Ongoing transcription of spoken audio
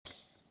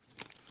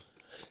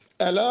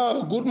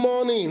Hello, good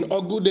morning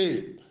or good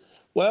day.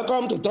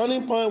 Welcome to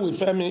Turning Point with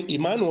Femi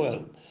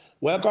Emmanuel.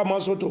 Welcome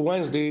also to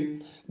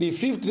Wednesday, the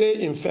fifth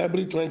day in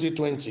February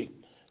 2020.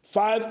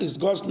 5 is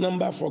God's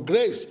number for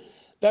grace.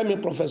 Let me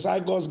prophesy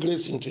God's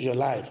grace into your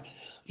life.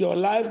 Your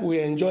life will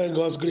enjoy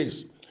God's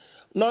grace.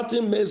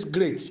 Nothing makes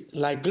great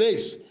like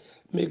grace.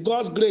 May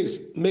God's grace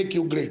make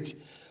you great.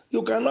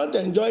 You cannot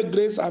enjoy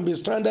grace and be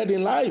stranded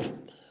in life.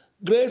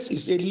 Grace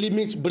is a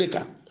limit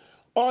breaker.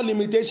 All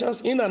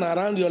limitations in and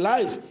around your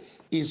life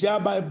is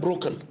hereby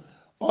broken.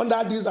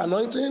 Under this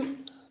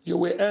anointing, you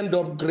will end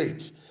up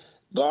great.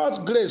 God's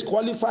grace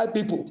qualifies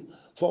people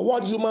for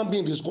what human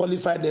beings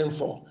disqualify them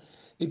for.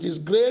 It is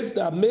grace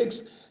that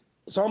makes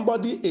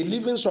somebody a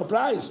living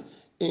surprise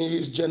in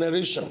his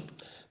generation.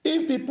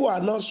 If people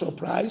are not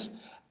surprised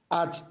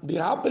at the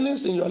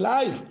happenings in your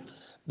life,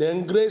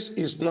 then grace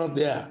is not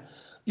there.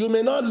 You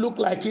may not look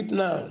like it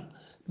now.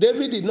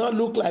 David did not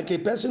look like a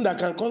person that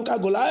can conquer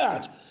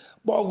Goliath,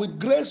 but with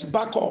grace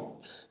backup,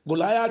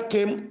 Goliath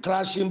came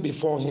crashing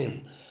before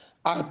him.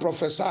 I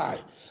prophesy,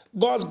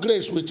 God's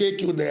grace will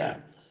take you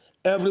there.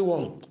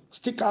 Everyone,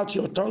 stick out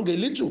your tongue a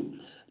little.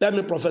 Let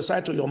me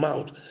prophesy to your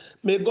mouth.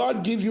 May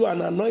God give you an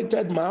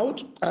anointed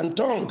mouth and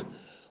tongue.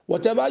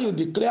 Whatever you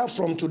declare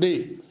from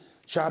today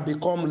shall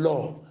become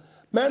law.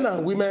 Men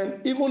and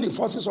women, even the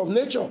forces of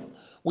nature,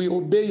 will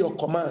obey your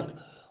command.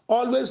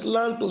 Always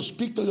learn to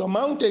speak to your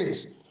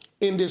mountains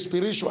in the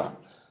spiritual.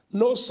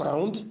 No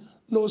sound,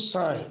 no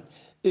sign.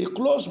 A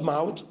closed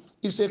mouth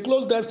is a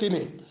closed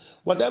destiny.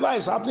 Whatever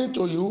is happening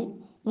to you,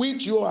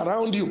 with you,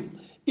 around you,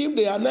 if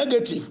they are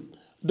negative,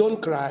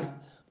 don't cry,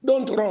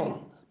 don't run,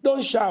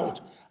 don't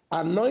shout.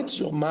 Anoint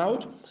your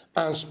mouth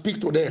and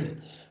speak to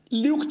them.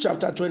 Luke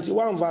chapter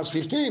 21, verse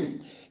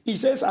 15. He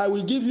says, I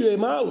will give you a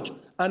mouth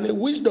and a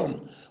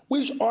wisdom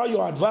which all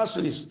your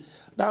adversaries,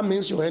 that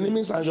means your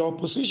enemies and your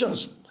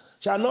oppositions,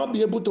 shall not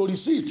be able to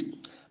resist.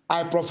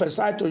 I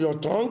prophesy to your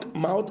tongue,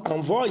 mouth,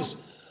 and voice.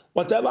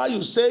 Whatever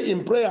you say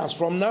in prayers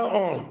from now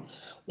on,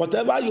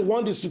 whatever you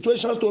want the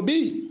situations to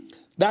be,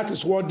 that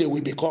is what they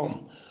will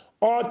become.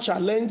 All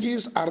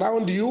challenges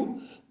around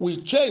you will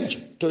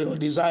change to your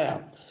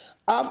desire.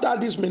 After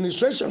this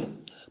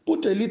ministration,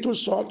 put a little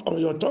salt on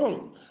your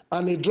tongue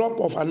and a drop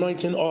of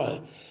anointing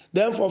oil.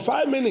 Then for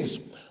 5 minutes,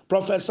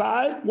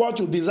 prophesy what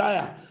you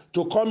desire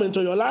to come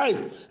into your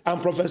life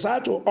and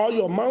prophesy to all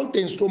your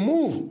mountains to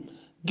move.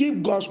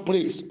 Give God's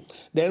praise.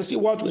 Then see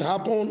what will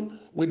happen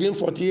within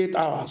 48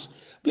 hours.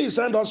 Please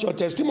send us your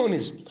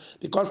testimonies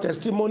because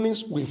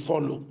testimonies will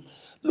follow.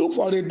 Look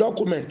for a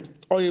document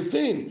or a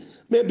thing,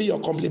 maybe your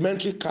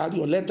complimentary card,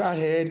 your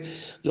letterhead,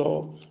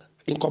 your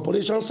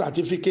incorporation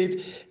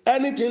certificate,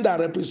 anything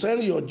that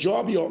represents your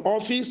job, your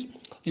office,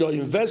 your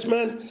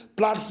investment,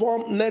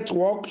 platform,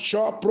 network,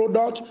 shop,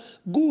 product,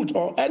 good,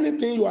 or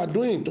anything you are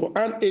doing to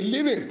earn a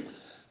living.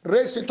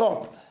 Raise it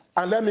up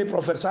and let me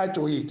prophesy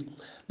to it.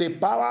 The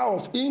power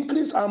of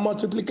increase and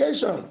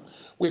multiplication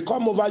will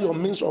come over your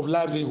means of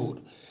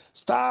livelihood.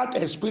 Start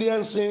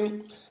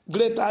experiencing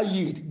greater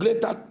yield,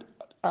 greater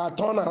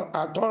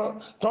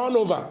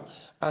turnover,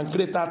 and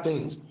greater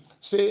things.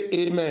 Say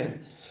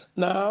amen.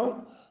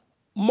 Now,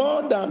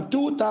 more than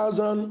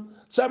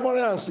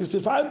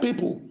 2,765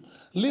 people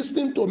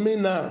listening to me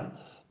now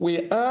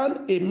will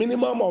earn a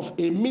minimum of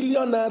 ₦1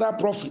 million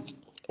profit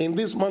in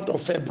this month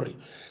of February.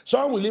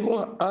 Some will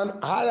even earn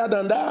higher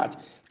than that,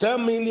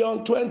 10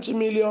 million, 20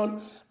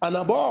 million, and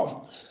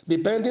above,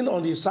 depending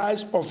on the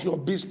size of your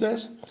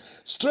business.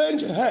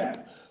 Strange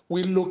help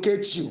will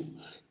locate you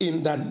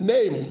in the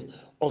name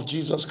of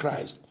Jesus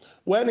Christ.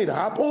 When it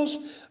happens,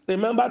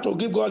 remember to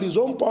give God his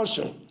own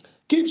portion.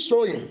 Keep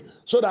sowing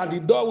so that the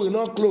door will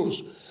not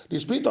close. The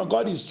Spirit of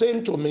God is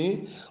saying to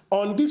me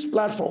on this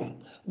platform,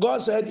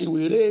 God said he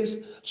will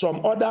raise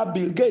some other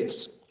Bill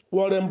Gates,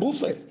 Warren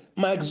Buffett,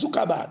 Mike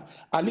Zuckerberg,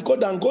 Aliko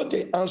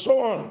Dangote, and so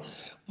on.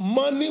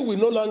 Money will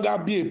no longer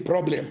be a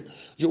problem.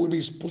 You will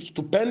be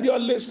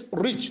stupendously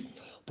rich,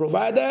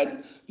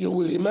 provided you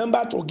will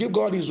remember to give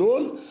God his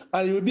own,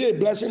 and you will be a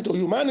blessing to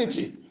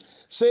humanity.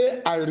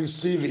 Say, I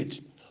receive it.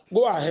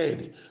 Go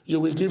ahead. You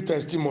will give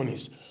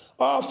testimonies.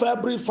 All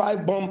February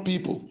 5 born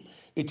people,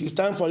 it is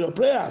time for your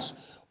prayers.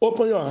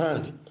 Open your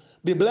hand.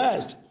 Be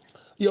blessed.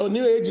 Your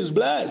new age is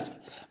blessed.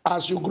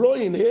 As you grow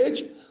in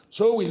age,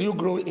 so will you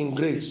grow in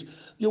grace.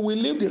 You will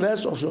live the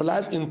rest of your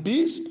life in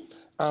peace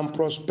and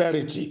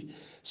prosperity.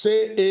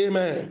 Say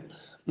amen.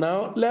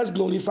 Now let's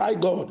glorify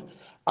God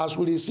as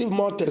we receive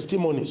more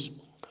testimonies.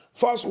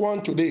 First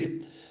one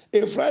today.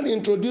 A friend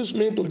introduced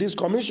me to this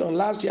commission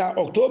last year,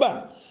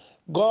 October.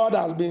 God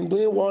has been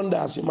doing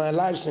wonders in my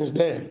life since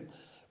then.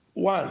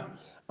 One,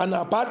 an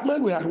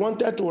apartment we had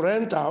wanted to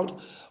rent out,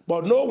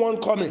 but no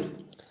one coming,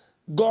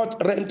 got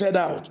rented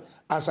out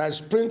as I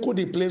sprinkled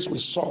the place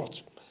with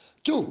salt.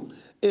 Two,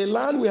 a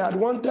land we had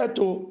wanted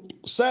to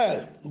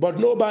sell, but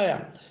no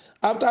buyer.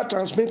 After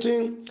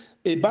transmitting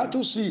a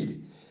battle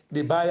seed,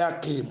 the buyer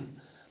came.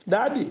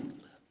 Daddy,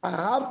 I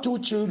have 2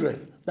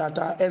 children that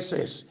are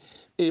SS,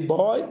 a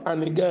boy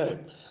and a girl.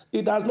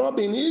 It has not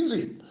been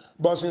easy,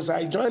 but since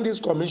I joined this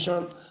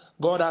commission,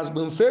 God has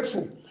been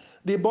faithful.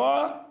 The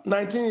boy,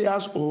 19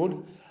 years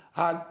old,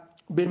 had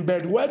been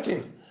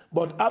bedwetting,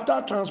 but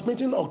after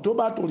transmitting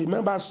October to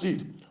Remember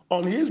Seed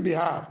on his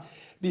behalf,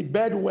 the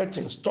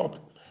bedwetting stopped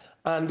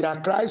and their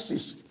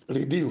crisis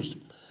reduced.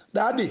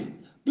 Daddy,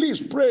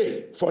 please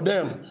pray for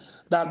them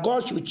that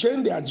God should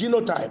change their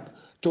genotype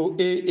to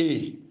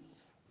AA.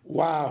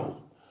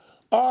 Wow.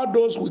 All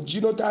those with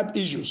genotype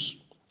issues,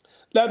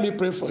 let me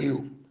pray for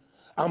you.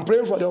 I'm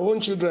praying for your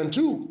own children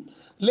too.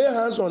 Lay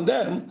hands on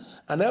them,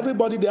 and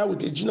everybody there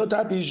with a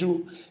genotype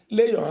issue,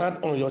 lay your hand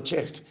on your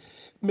chest.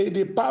 May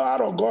the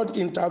power of God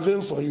intervene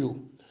for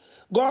you.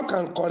 God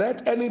can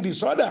correct any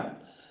disorder.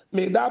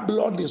 May that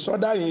blood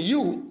disorder in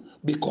you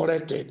be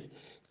corrected.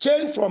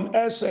 Change from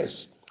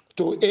SS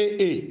to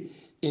AA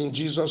in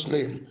Jesus'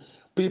 name.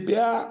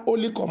 Prepare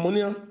Holy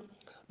Communion,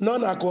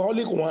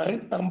 non-alcoholic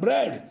wine, and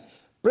bread.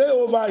 Pray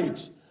over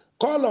it.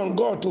 Call on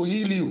God to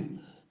heal you.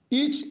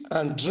 Eat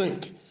and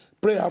drink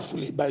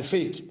prayerfully by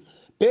faith.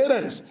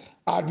 Parents,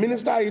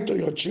 administer it to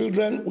your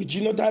children with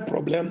genotype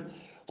problem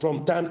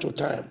from time to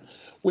time.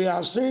 We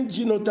have seen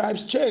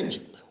genotypes change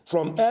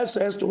from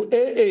SS to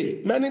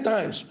AA many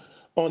times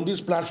on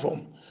this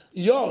platform.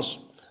 Yours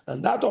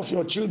and that of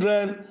your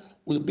children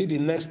will be the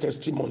next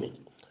testimony.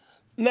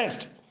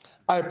 Next,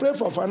 I pray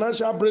for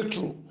financial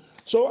breakthrough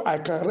so I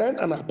can rent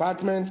an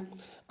apartment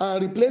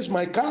and replace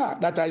my car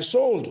that I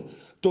sold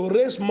to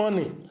raise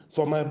money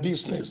for my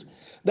business.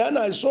 Then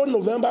I sold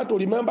November to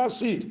Remember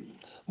Seed,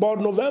 but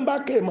November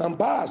came and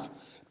passed.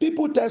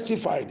 People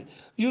testified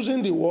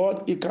using the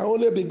word, it can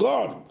only be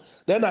God.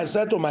 Then I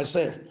said to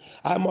myself,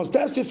 I must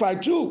testify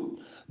too.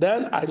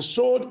 Then I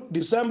sold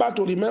December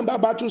to Remember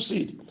Battle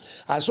Seed.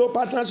 I sold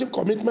Partnership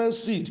Commitment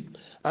Seed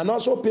and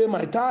also pay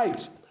my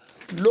tithes.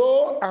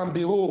 Lo and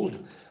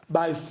behold,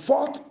 by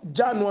 4th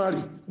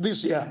January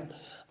this year,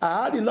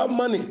 I had enough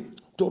money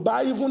to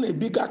buy even a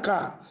bigger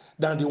car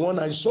than the one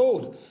I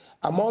sold.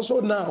 I'm also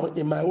now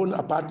in my own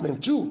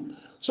apartment too.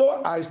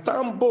 So I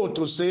stand bold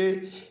to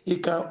say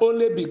it can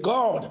only be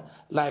God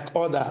like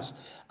others.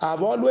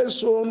 I've always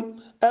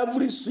sown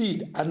every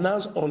seed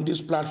announced on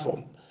this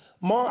platform.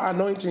 More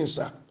anointing,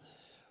 sir.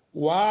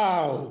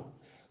 Wow.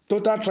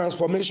 Total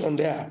transformation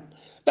there.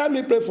 Let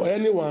me pray for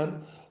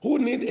anyone who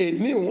need a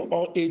new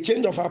or a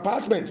change of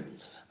apartment,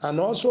 and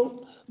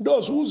also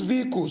those whose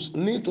vehicles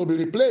need to be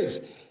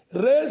replaced.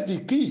 Raise the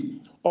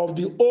key of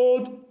the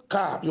old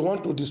car you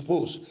want to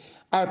dispose.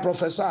 I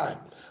prophesy,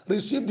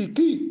 receive the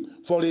key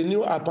for a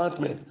new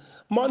apartment.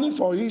 Money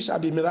for it shall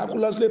be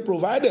miraculously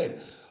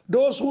provided.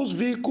 Those whose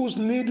vehicles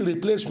need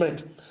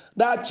replacement,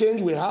 that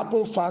change will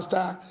happen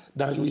faster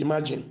than you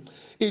imagine.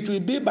 It will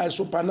be by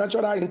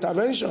supernatural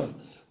intervention.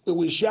 We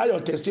will share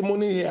your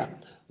testimony here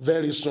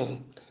very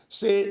soon.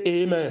 Say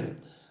amen.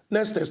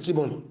 Next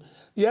testimony.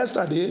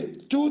 Yesterday,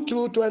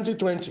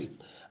 2/2/2020,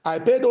 I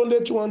paid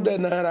only 200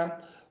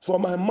 naira for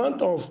my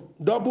month of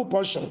double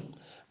portion.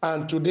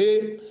 And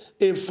today,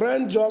 a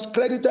friend just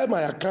credited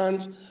my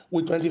account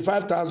with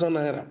 25,000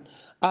 naira.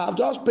 I have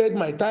just paid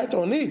my tithe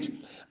on it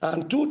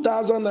and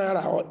 2,000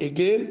 naira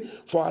again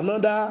for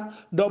another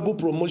double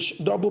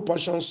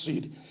portion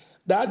seed.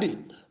 Daddy,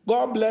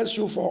 God bless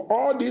you for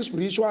all these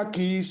spiritual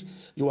keys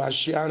you are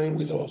sharing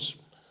with us.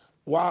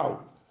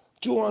 Wow,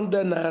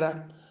 200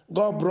 naira.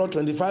 God brought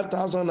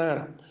 25,000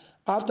 naira.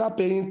 After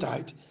paying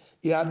tithe,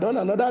 he had done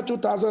another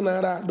 2,000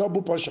 naira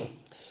double portion.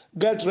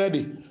 Get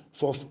ready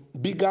for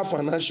bigger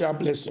financial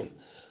blessing.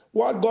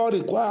 What God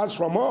requires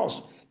from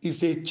us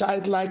is a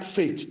childlike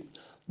faith.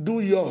 Do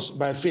yours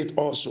by faith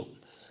also.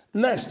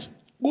 Next,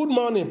 good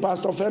morning,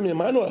 Pastor Femi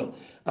Emmanuel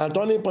and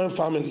Turning Point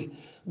family.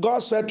 God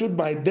settled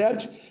my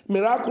debt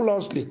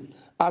miraculously.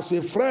 As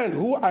a friend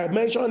who I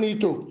mentioned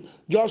it to,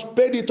 just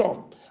paid it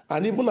off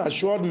and even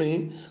assured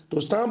me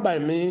to stand by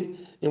me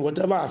in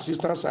whatever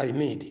assistance I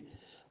need.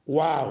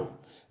 Wow.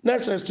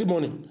 Next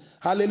testimony.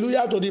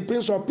 Hallelujah to the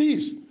Prince of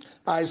Peace.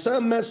 I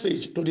sent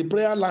message to the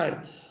prayer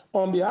line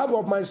on behalf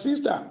of my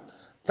sister.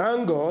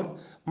 Thank God,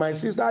 my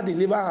sister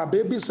delivered her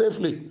baby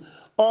safely.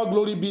 All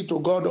glory be to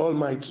God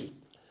Almighty.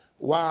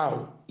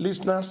 Wow.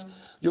 Listeners,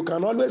 you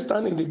can always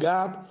stand in the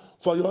gap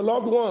for your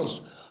loved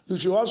ones. You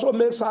should also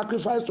make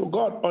sacrifice to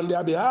God on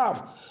their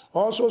behalf.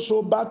 Also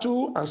sow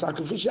battle and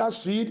sacrificial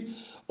seed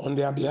on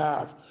their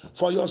behalf.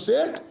 For your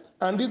sake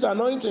and this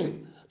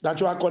anointing that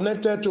you are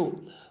connected to,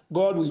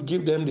 God will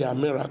give them their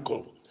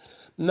miracle.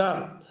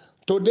 Now,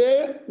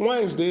 today,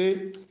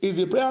 Wednesday, is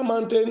the Prayer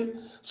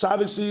Mountain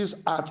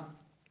services at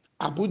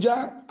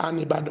Abuja and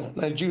Ibadan,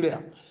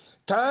 Nigeria.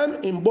 Time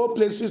in both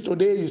places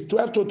today is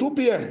 12 to 2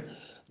 p.m.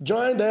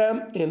 Join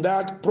them in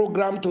that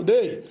program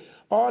today.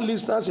 All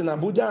listeners in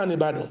Abuja and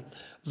Ibadan.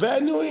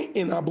 Venue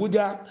in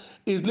Abuja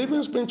is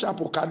Living Spring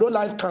Chapel, Kado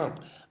Life Camp,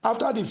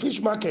 after the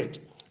fish market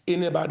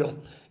in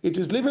Ibadan. It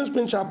is Living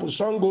Spring Chapel,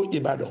 Songo,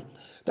 Ibadan.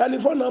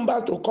 Telephone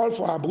number to call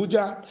for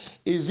Abuja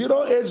is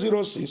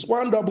 0806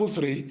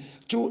 133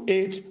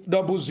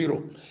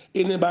 2800.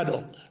 In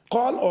Ibadan,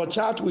 call or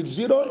chat with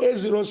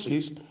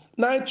 0806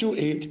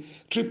 928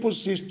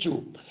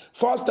 6662.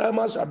 First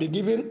timers shall be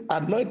given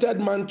anointed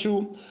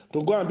mantle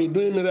to go and be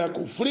doing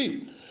miracle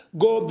free.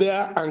 Go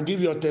there and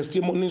give your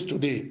testimonies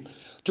today.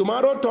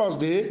 Tomorrow,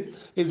 Thursday,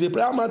 is the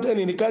prayer mountain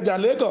in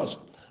Ikeja, Lagos.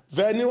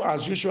 Venue,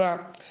 as usual,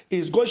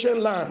 is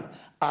Goshen Land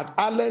at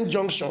Allen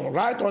Junction,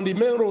 right on the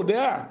main road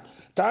there.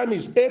 Time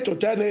is 8 to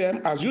 10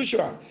 a.m. as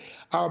usual.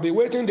 I'll be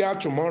waiting there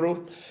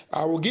tomorrow.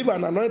 I will give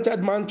an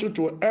anointed mantle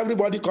to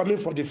everybody coming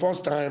for the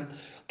first time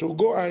to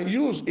go and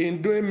use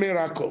in doing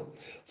miracle.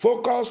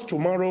 Focus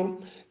tomorrow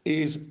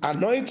is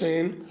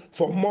anointing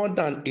for more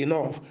than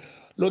enough.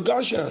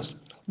 Locations,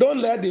 don't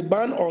let the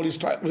ban or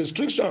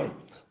restriction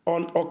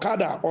on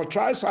Okada or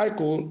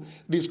tricycle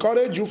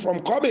discourage you from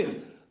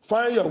coming.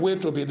 Find your way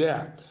to be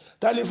there.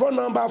 Telephone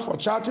number for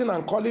chatting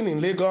and calling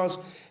in Lagos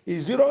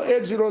is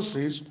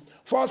 0806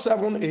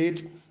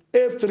 478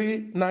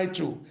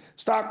 8392.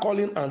 Start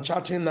calling and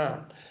chatting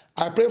now.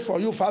 I pray for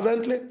you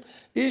fervently.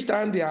 Each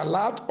time the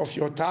alert of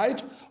your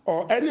tithe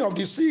or any of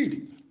the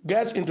seed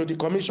gets into the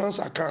commission's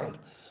account,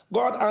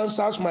 God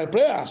answers my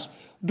prayers.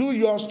 Do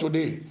yours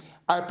today.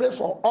 I pray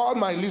for all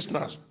my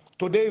listeners.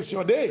 Today is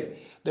your day.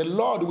 The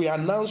Lord will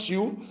announce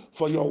you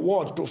for your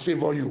word to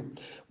favor you.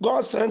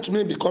 God sent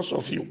me because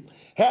of you.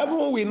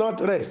 Heaven will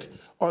not rest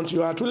until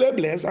you are truly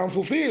blessed and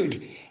fulfilled.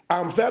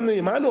 I'm Femi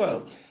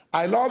Emmanuel.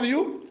 I love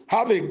you.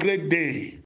 Have a great day.